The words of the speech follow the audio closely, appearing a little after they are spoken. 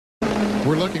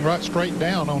We're looking right straight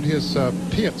down on his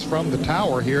pits from the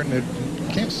tower here, and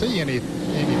can't see any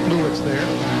fluids there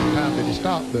at the time that he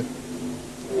stopped. But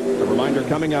a reminder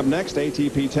coming up next,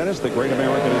 ATP Tennis, the Great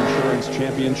American Insurance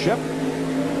Championship.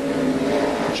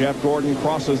 Jeff Gordon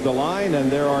crosses the line, and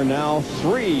there are now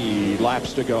 3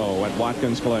 laps to go at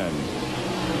Watkins Glen.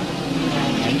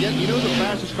 And yet, you know who the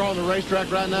fastest car on the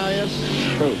racetrack right now is?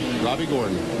 Who? Robbie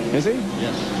Gordon. Is he?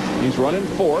 Yes. He's running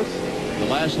 4th. The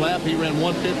last lap, he ran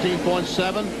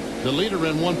 1:15.7. The leader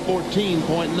ran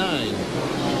 1:14.9.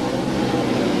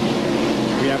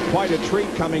 We have quite a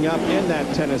treat coming up in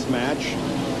that tennis match.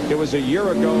 It was a year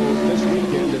ago this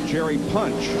weekend that Jerry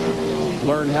Punch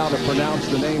learned how to pronounce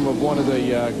the name of one of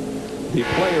the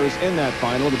players in that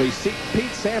final. It'll be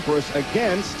Pete Sampras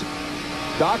against,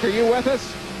 Doc, are you with us?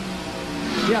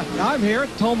 Yeah, I'm here.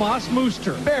 Tomas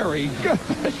Muster. Very good.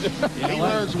 He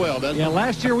learns well, doesn't he? Yeah,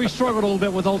 last year we struggled a little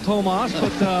bit with old Tomas,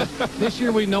 but this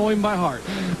year we know him by heart.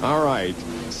 All right.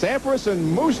 Sampras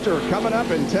and Muster coming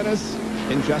up in tennis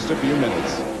in just a few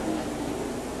minutes.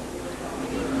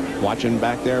 Watching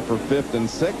back there for 5th and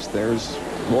 6th. There's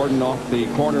Gordon off the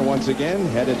corner once again,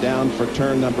 headed down for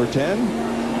turn number 10.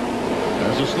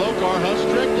 There's a slow car, Huss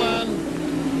Strickland.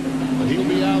 But he'll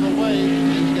be out of the way.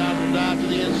 He's got to dive to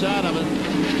the inside of it.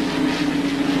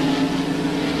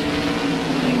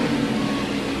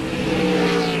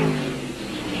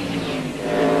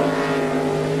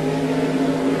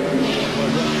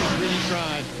 Really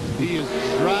trying. He is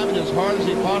driving as hard as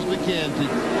he possibly can to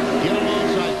get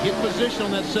alongside, get position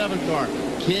on that 7 car.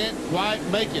 Can't quite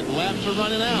make it. Laps are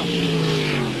running out.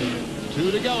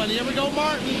 2 to go, and here we go,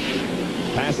 Martin.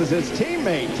 Passes his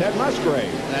teammate, Ted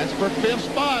Musgrave. That's for 5th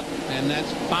spot, and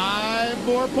that's 5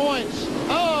 more points.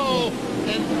 Oh,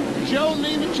 and Joe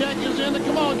Nemechek is in the,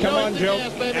 come on, Joe. Come on, Joe.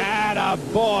 Gas, baby.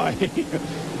 Attaboy.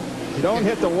 Don't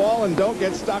hit the wall and don't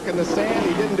get stuck in the sand.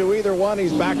 He didn't do either one.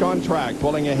 He's back on track,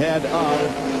 pulling ahead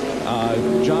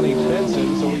of Johnny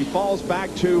Benson, so he falls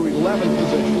back to 11th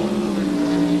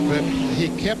position. But he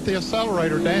kept the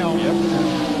accelerator down. Yep.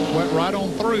 And went right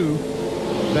on through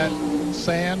that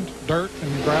sand, dirt,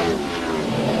 and gravel.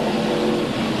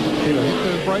 If he'd have hit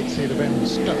those brakes, he'd have been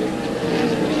stuck.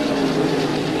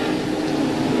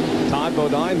 Todd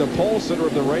Bodine, the pole sitter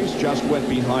of the race, just went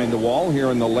behind the wall here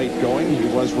in the late going. He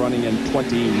was running in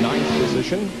 29th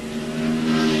position.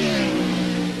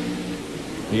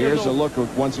 Here's a look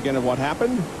once again at what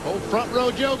happened. Old front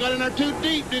row Joe got in there too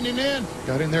deep, didn't he, man?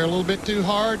 Got in there a little bit too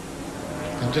hard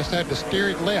and just had to steer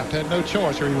it left. Had no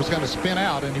choice, or he was going to spin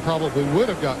out, and he probably would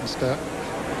have gotten stuck.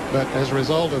 But as a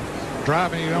result of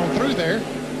driving it on through there,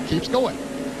 keeps going.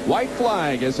 White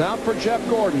flag is out for Jeff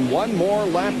Gordon. 1 more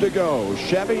lap to go.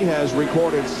 Chevy has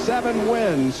recorded 7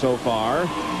 wins so far. In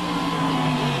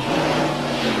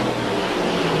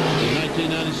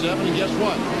 1997, and guess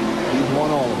what? He's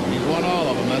won all of them. He's won all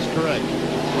of them, that's correct.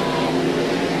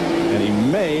 And he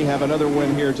may have another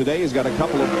win here today. He's got a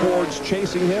couple of Fords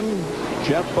chasing him.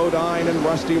 Jeff Bodine and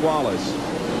Rusty Wallace.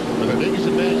 But the biggest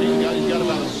advantage he's got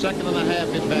about a 1.5 seconds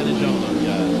advantage on those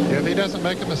guys. If he doesn't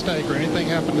make a mistake or anything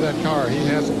happen to that car, he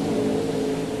hasn't.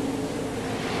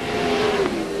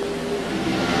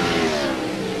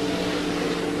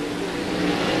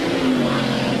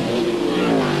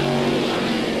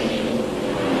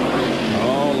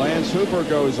 Hooper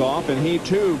goes off, and he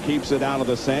too keeps it out of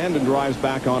the sand and drives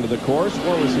back onto the course.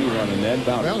 Where was he running, Ned?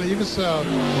 Well, he was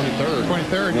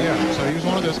 23rd, yeah. So he was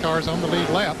one of those cars on the lead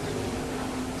lap.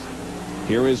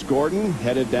 Here is Gordon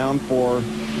headed down for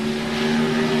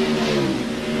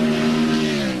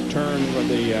turn of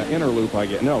the inner loop, I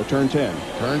get. No, turn 10.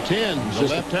 Turn 10. The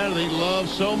left-hander he loves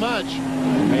so much.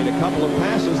 Made a couple of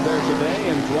passes there today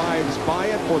and drives by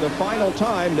it for the final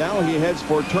time. Now he heads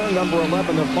for turn number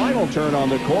 11, the final turn on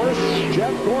the course.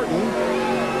 Jeff Gordon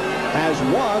has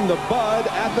won the Bud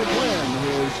at the Glen.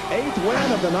 His 8th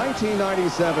win of the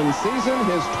 1997 season,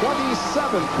 his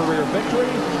 27th career victory,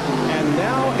 and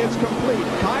now it's complete.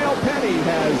 Kyle Petty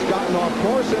has gotten off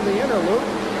course in the inner loop.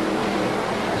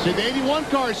 See, the 81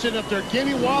 car is sitting up there.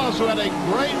 Kenny Wallace, who had a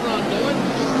great run going,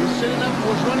 is sitting up,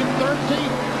 was running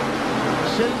 13th.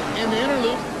 Sitting in the inner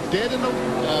loop, dead in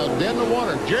the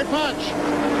water. Jerry Punch.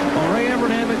 Well, Ray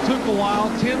Evernham, it took a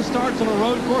while. 10 starts on a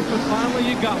road course, but finally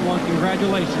you got one.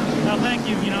 Congratulations. Well, thank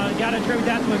you. You know, you got to attribute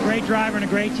that to a great driver and a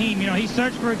great team. You know, he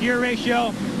searched for a gear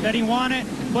ratio that he wanted,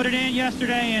 put it in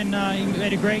yesterday, and he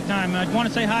made a great time. I want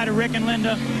to say hi to Rick and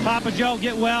Linda. Papa Joe,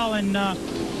 get well, and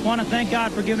want to thank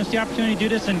God for giving us the opportunity to do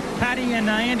this. And Patty and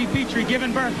Andy Petrie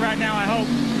giving birth right now, I hope.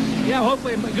 Yeah,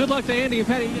 hopefully. Good luck to Andy and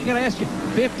Patty. I got to ask you,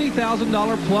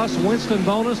 $50,000 plus Winston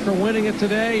bonus for winning it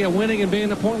today, winning and being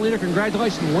the point leader.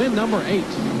 Congratulations. Win number 8.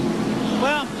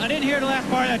 Well, I didn't hear the last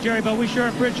part of that, Jerry, but we sure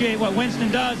appreciate what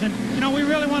Winston does. And, you know, we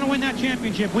really want to win that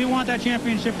championship. We want that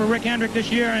championship for Rick Hendrick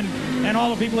this year and all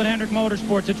the people at Hendrick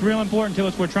Motorsports. It's real important to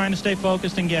us. We're trying to stay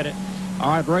focused and get it. All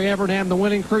right, Ray Evernham, the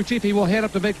winning crew chief. He will head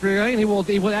up to victory lane. He will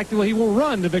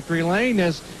run to victory lane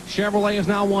as Chevrolet has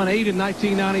now won 8 in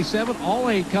 1997. All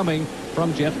 8 coming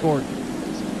from Jeff Gordon.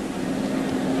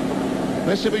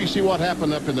 Let's see if we can see what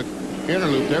happened up in the inner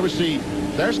loop. There we see,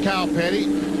 there's Kyle Petty.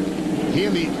 He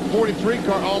and the 43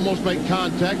 car almost make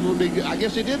contact. I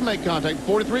guess he did make contact.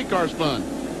 43 car spun.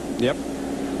 Yep.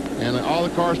 And all the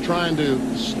cars trying to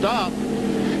stop.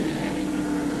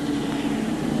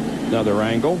 Another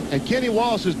angle. And Kenny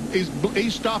Wallace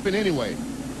he's stopping anyway.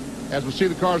 As we see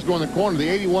the cars go in the corner, the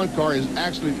 81 car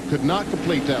could not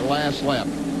complete that last lap.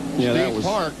 Yeah, Steve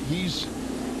Park, he's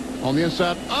on the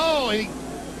inside. Oh, and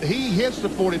he hits the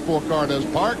 44 car, does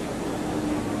Park.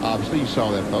 Obviously, you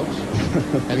saw that, folks.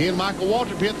 And he and Michael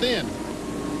Waltrip hit then.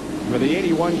 But the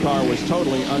 81 car was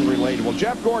totally unrelated. Well,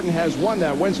 Jeff Gordon has won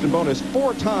that Winston bonus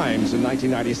 4 times in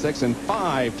 1996 and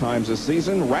 5 times this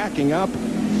season, racking up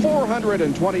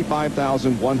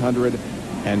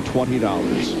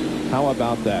 $425,120. How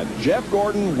about that? Jeff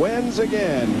Gordon wins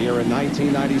again here in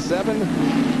 1997,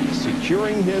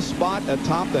 securing his spot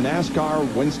atop the NASCAR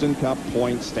Winston Cup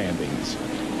point standings.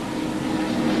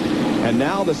 And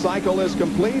now the cycle is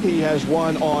complete. He has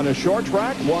won on a short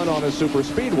track, won on a super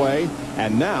speedway,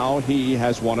 and now he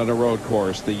has won on a road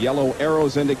course. The yellow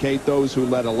arrows indicate those who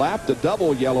led a lap. The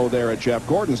double yellow there at Jeff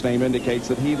Gordon's name indicates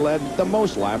that he led the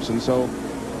most laps, and so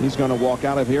he's going to walk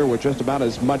out of here with just about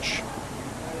as much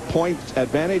point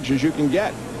advantage as you can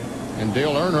get. And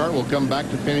Dale Earnhardt will come back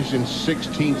to finish in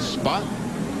 16th spot.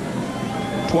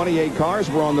 28 cars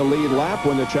were on the lead lap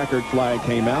when the checkered flag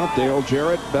came out. Dale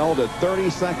Jarrett fell to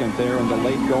 32nd there in the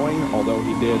late going, although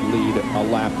he did lead a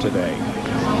lap today.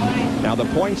 Now the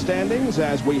point standings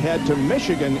as we head to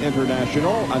Michigan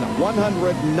International, a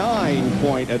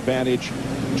 109-point advantage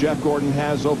Jeff Gordon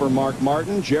has over Mark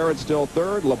Martin. Jarrett still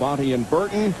third, Labonte and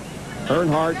Burton,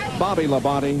 Earnhardt, Bobby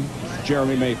Labonte,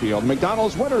 Jeremy Mayfield.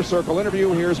 McDonald's Winner's Circle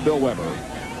interview. Here's Bill Weber.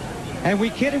 And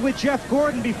we kidded with Jeff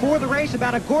Gordon before the race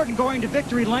about a Gordon going to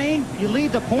victory lane. You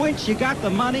lead the points, you got the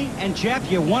money, and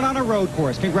Jeff, you won on a road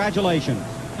course. Congratulations.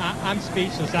 I'm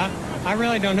speechless. I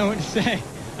really don't know what to say.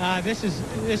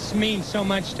 This means so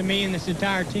much to me and this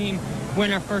entire team.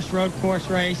 Win our first road course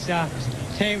race.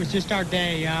 Today was just our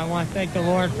day. I want to thank the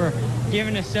Lord for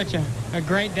giving us such a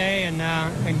great day and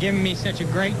giving me such a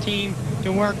great team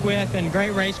to work with and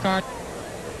great race car.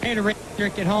 Hey to Rick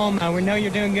at home. We know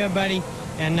you're doing good, buddy.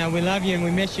 And we love you and we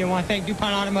miss you. I want to thank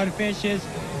DuPont Automotive Finishes,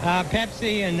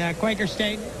 Pepsi, and Quaker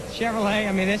State Chevrolet.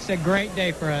 I mean, this is a great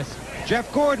day for us.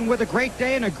 Jeff Gordon with a great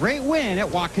day and a great win at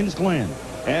Watkins Glen.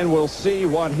 And we'll see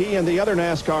what he and the other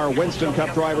NASCAR Winston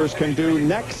Cup drivers can do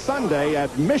next Sunday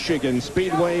at Michigan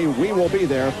Speedway. We will be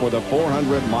there for the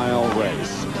 400-mile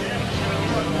race.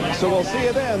 So we'll see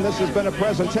you then. This has been a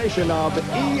presentation of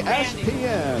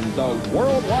ESPN, the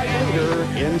worldwide leader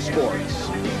in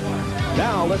sports.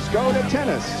 Now let's go to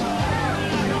tennis.